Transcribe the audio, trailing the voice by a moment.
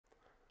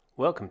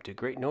Welcome to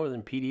Great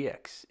Northern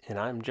PDX, and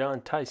I'm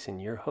John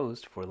Tyson, your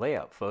host for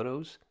layout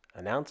photos,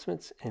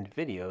 announcements, and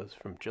videos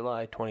from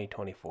July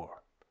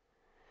 2024.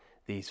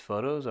 These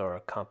photos are a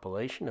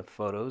compilation of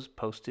photos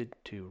posted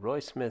to Roy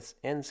Smith's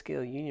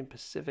N-Scale Union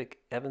Pacific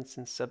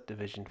Evanston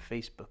Subdivision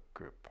Facebook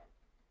group.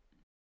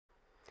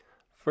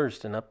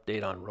 First, an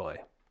update on Roy.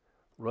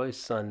 Roy's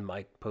son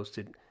Mike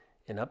posted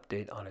an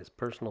update on his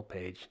personal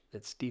page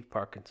that Steve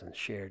Parkinson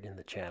shared in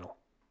the channel.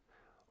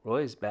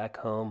 Roy is back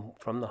home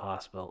from the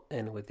hospital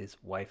and with his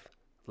wife,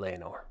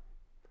 Leonor.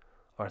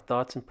 Our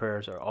thoughts and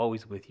prayers are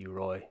always with you,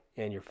 Roy,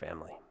 and your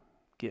family.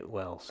 Get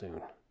well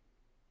soon.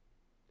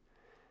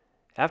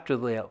 After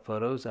the layout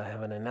photos, I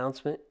have an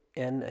announcement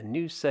and a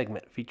new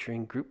segment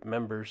featuring group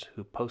members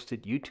who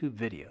posted YouTube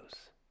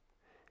videos.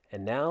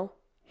 And now,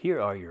 here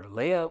are your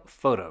layout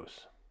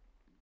photos.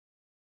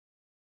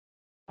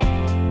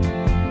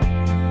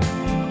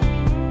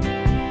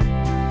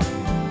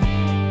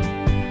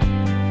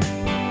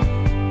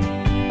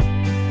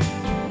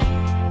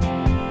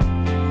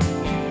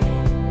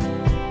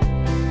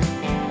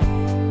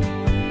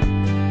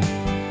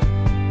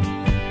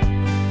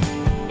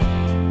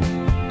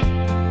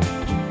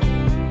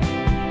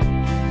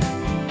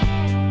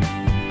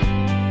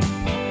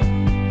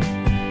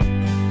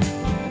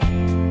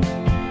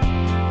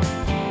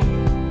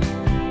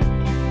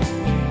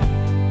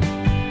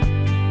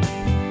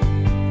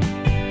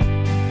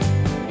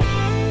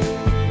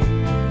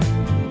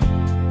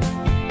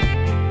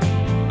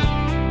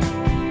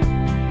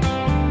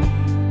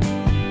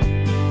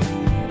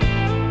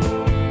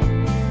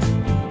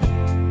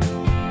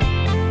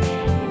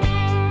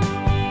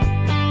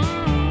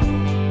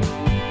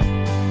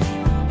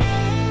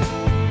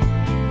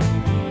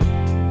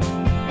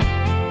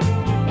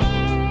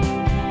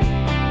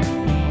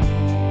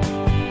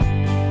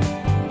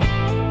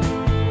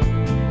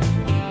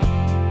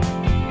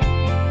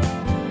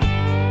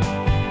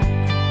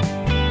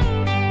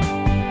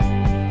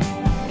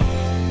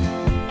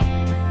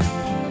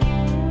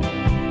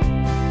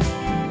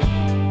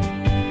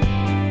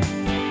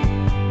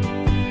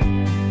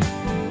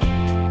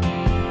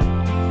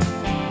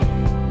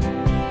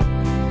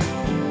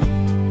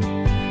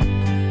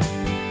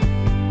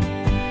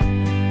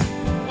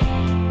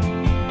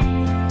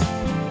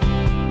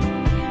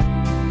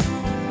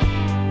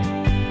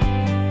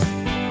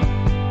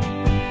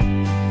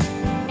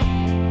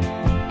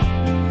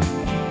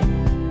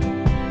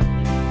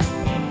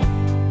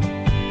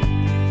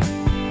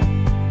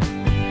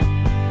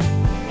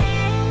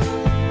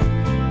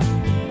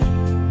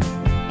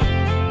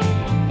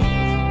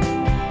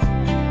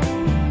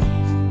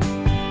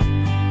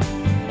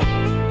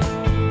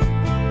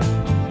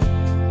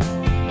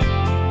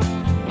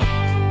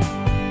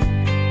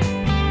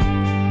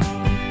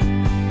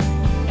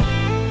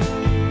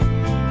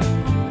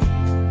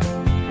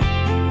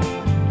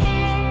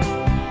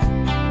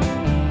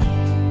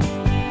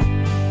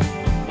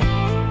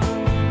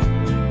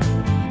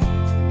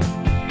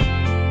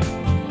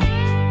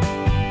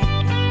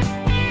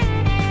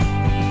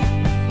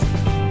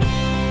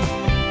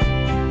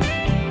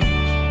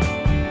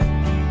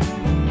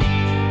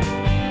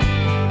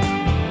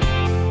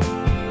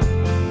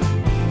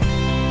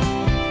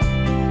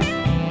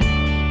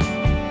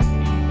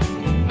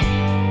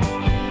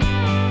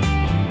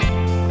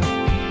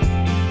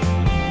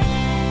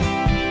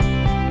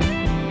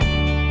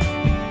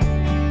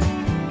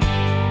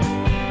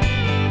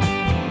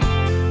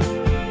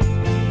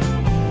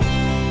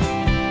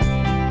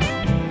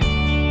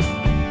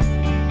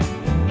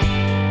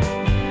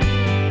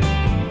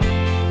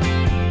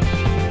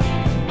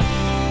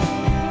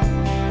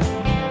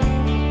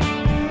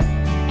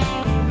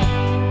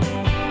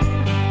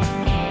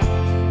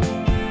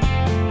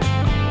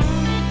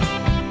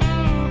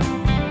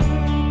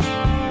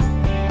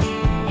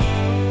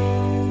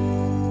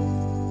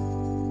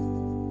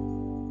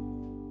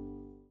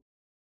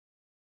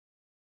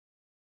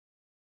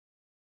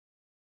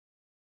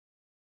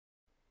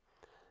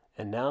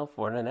 And now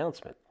for an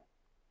announcement.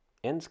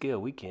 N-Scale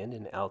Weekend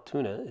in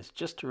Altoona is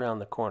just around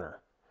the corner.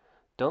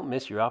 Don't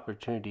miss your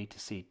opportunity to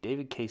see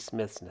David K.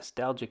 Smith's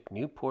nostalgic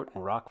Newport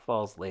and Rock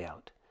Falls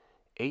layout.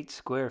 8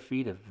 square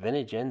feet of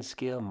vintage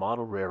N-Scale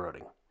model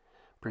railroading.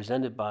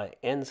 Presented by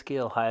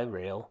N-Scale High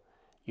Rail,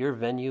 your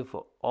venue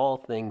for all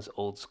things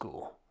old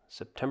school.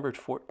 September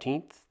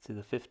 14th to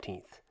the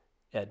 15th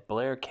at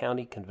Blair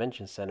County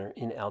Convention Center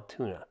in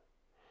Altoona.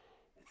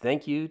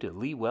 Thank you to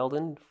Lee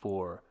Weldon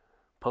for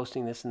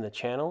posting this in the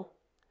channel.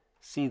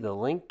 See the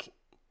link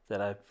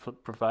that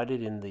I've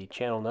provided in the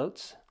channel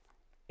notes.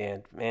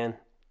 And man,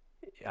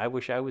 I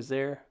wish I was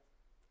there.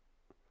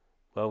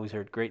 We always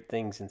heard great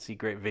things and see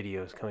great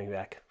videos coming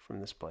back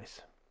from this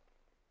place.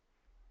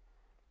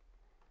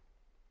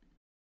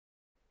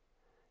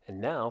 And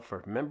now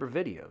for member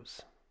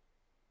videos.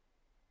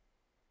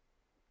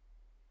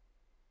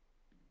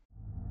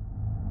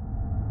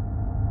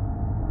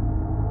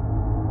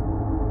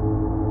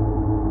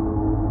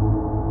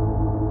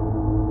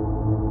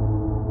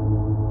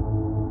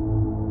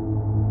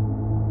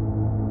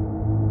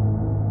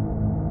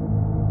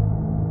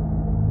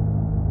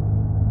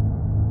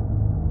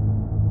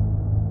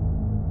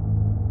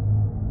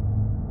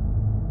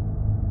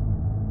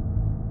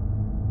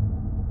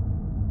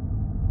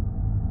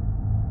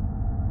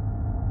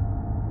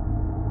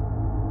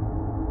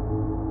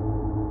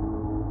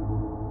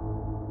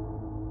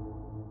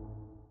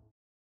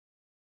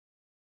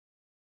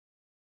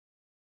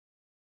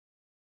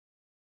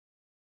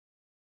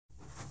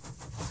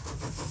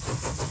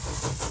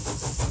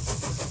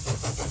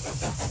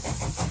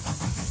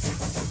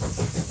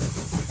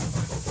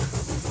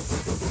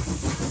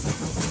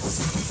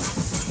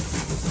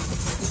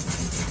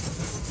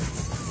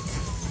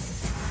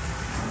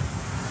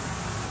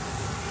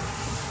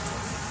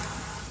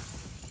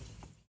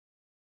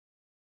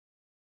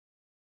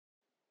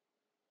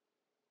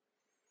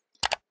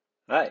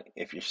 Hi,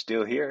 if you're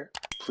still here,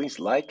 please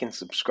like and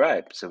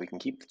subscribe so we can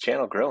keep the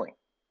channel growing.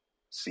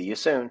 See you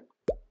soon.